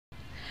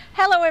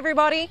Hello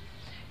everybody!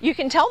 You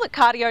can tell that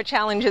Cardio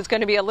Challenge is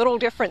going to be a little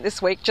different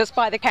this week just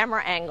by the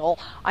camera angle.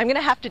 I'm going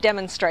to have to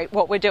demonstrate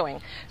what we're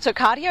doing. So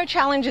Cardio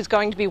Challenge is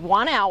going to be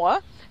 1 hour.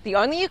 The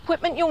only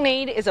equipment you'll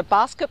need is a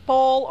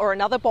basketball or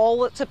another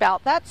ball that's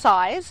about that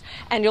size,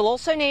 and you'll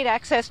also need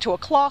access to a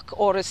clock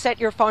or to set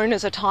your phone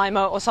as a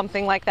timer or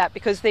something like that,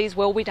 because these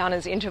will be done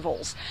as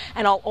intervals.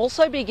 And I'll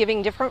also be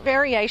giving different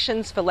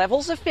variations for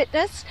levels of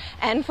fitness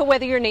and for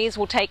whether your knees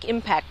will take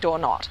impact or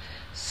not.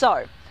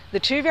 So the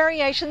two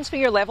variations for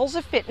your levels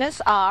of fitness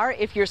are,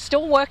 if you're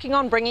still working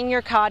on bringing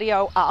your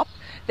cardio up,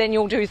 then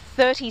you'll do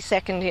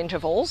 30-second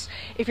intervals.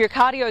 If your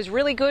cardio is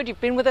really good,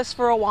 you've been with us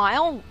for a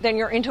while, then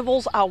your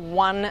intervals are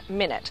 1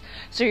 minute.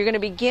 So you're going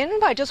to begin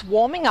by just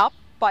warming up,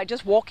 by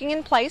just walking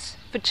in place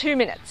for 2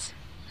 minutes.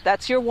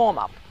 That's your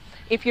warm-up.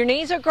 If your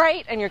knees are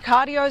great and your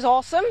cardio is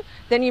awesome,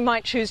 then you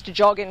might choose to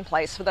jog in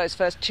place for those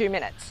first 2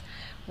 minutes.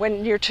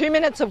 When your 2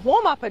 minutes of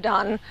warm-up are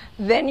done,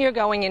 then you're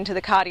going into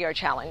the cardio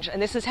challenge,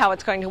 and this is how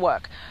it's going to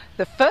work.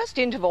 The first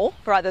interval,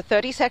 for either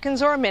 30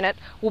 seconds or a minute,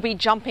 will be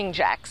jumping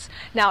jacks.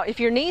 Now, if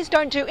your knees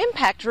don't do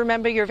impact,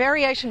 remember your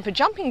variation for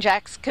jumping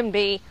jacks can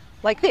be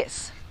like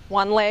this,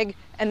 one leg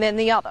and then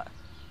the other.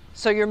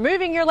 So you're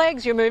moving your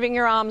legs, you're moving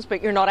your arms,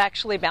 but you're not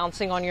actually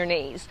bouncing on your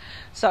knees.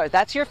 So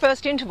that's your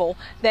first interval.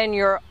 Then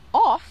your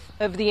off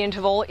of the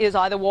interval is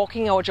either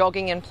walking or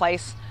jogging in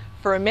place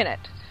for a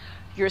minute.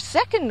 Your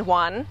second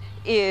one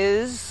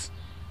is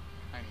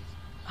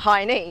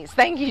high knees.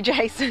 Thank you,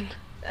 Jason.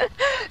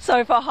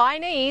 So for high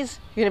knees,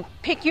 you're going to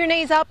pick your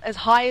knees up as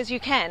high as you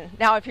can.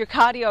 Now, if your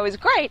cardio is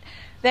great,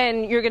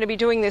 then you're going to be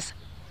doing this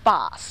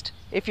fast.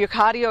 If your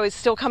cardio is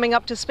still coming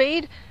up to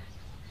speed,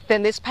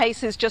 then this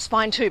pace is just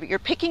fine too. But you're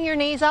picking your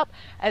knees up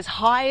as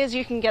high as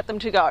you can get them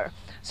to go.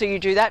 So you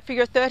do that for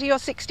your 30 or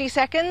 60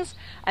 seconds,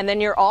 and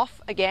then you're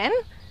off again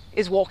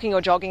is walking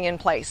or jogging in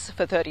place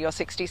for 30 or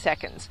 60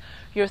 seconds.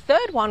 Your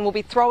third one will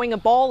be throwing a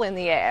ball in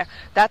the air.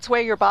 That's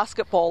where your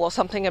basketball or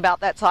something about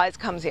that size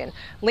comes in.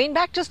 Lean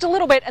back just a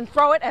little bit and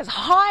throw it as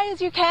high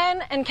as you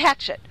can and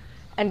catch it.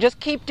 And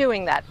just keep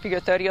doing that for your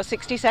 30 or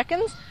 60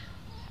 seconds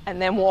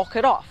and then walk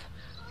it off.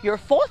 Your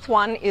fourth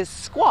one is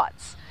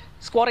squats.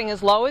 Squatting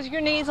as low as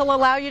your knees will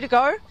allow you to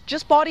go,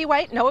 just body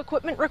weight, no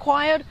equipment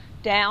required,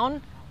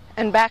 down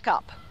and back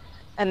up,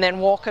 and then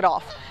walk it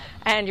off.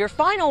 And your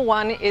final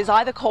one is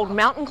either called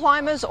mountain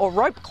climbers or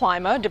rope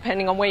climber,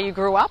 depending on where you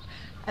grew up.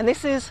 And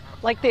this is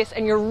like this,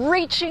 and you're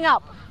reaching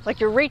up, like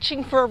you're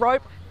reaching for a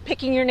rope,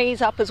 picking your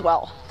knees up as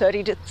well,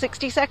 30 to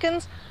 60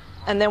 seconds,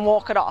 and then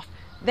walk it off.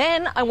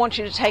 Then I want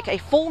you to take a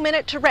full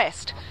minute to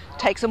rest.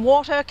 Take some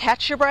water,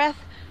 catch your breath,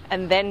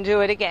 and then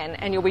do it again.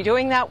 And you'll be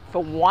doing that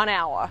for 1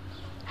 hour.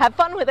 Have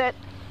fun with it.